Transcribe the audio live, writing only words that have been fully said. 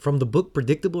From the book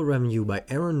Predictable Revenue by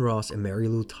Aaron Ross and Mary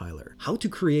Lou Tyler. How to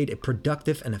create a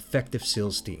productive and effective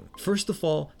sales team. First of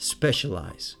all,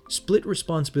 specialize. Split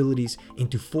responsibilities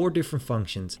into 4 different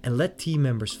functions and let team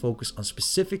members focus on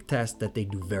specific tasks that they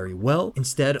do very well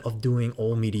instead of doing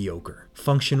all mediocre.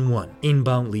 Function 1.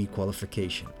 Inbound lead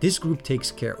qualification. This group takes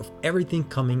care of everything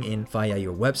coming in via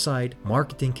your website,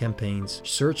 marketing campaigns,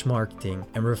 search marketing,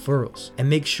 and referrals, and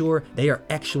make sure they are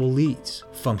actual leads.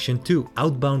 Function 2.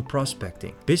 Outbound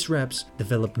prospecting. Biz reps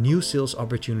develop new sales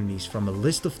opportunities from a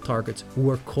list of targets who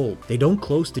are cold. They don't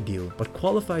close the deal, but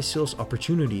qualify sales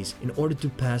opportunities in order to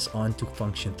pass on to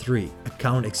function 3,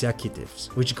 account executives,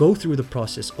 which go through the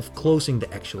process of closing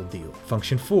the actual deal.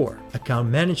 Function 4, account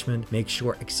management makes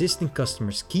sure existing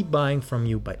customers keep buying from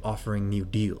you by offering new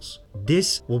deals.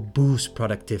 This will boost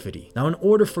productivity. Now, in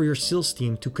order for your sales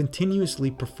team to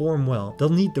continuously perform well, they'll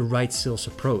need the right sales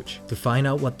approach. To find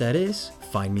out what that is,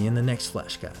 find me in the next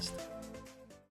Flashcast.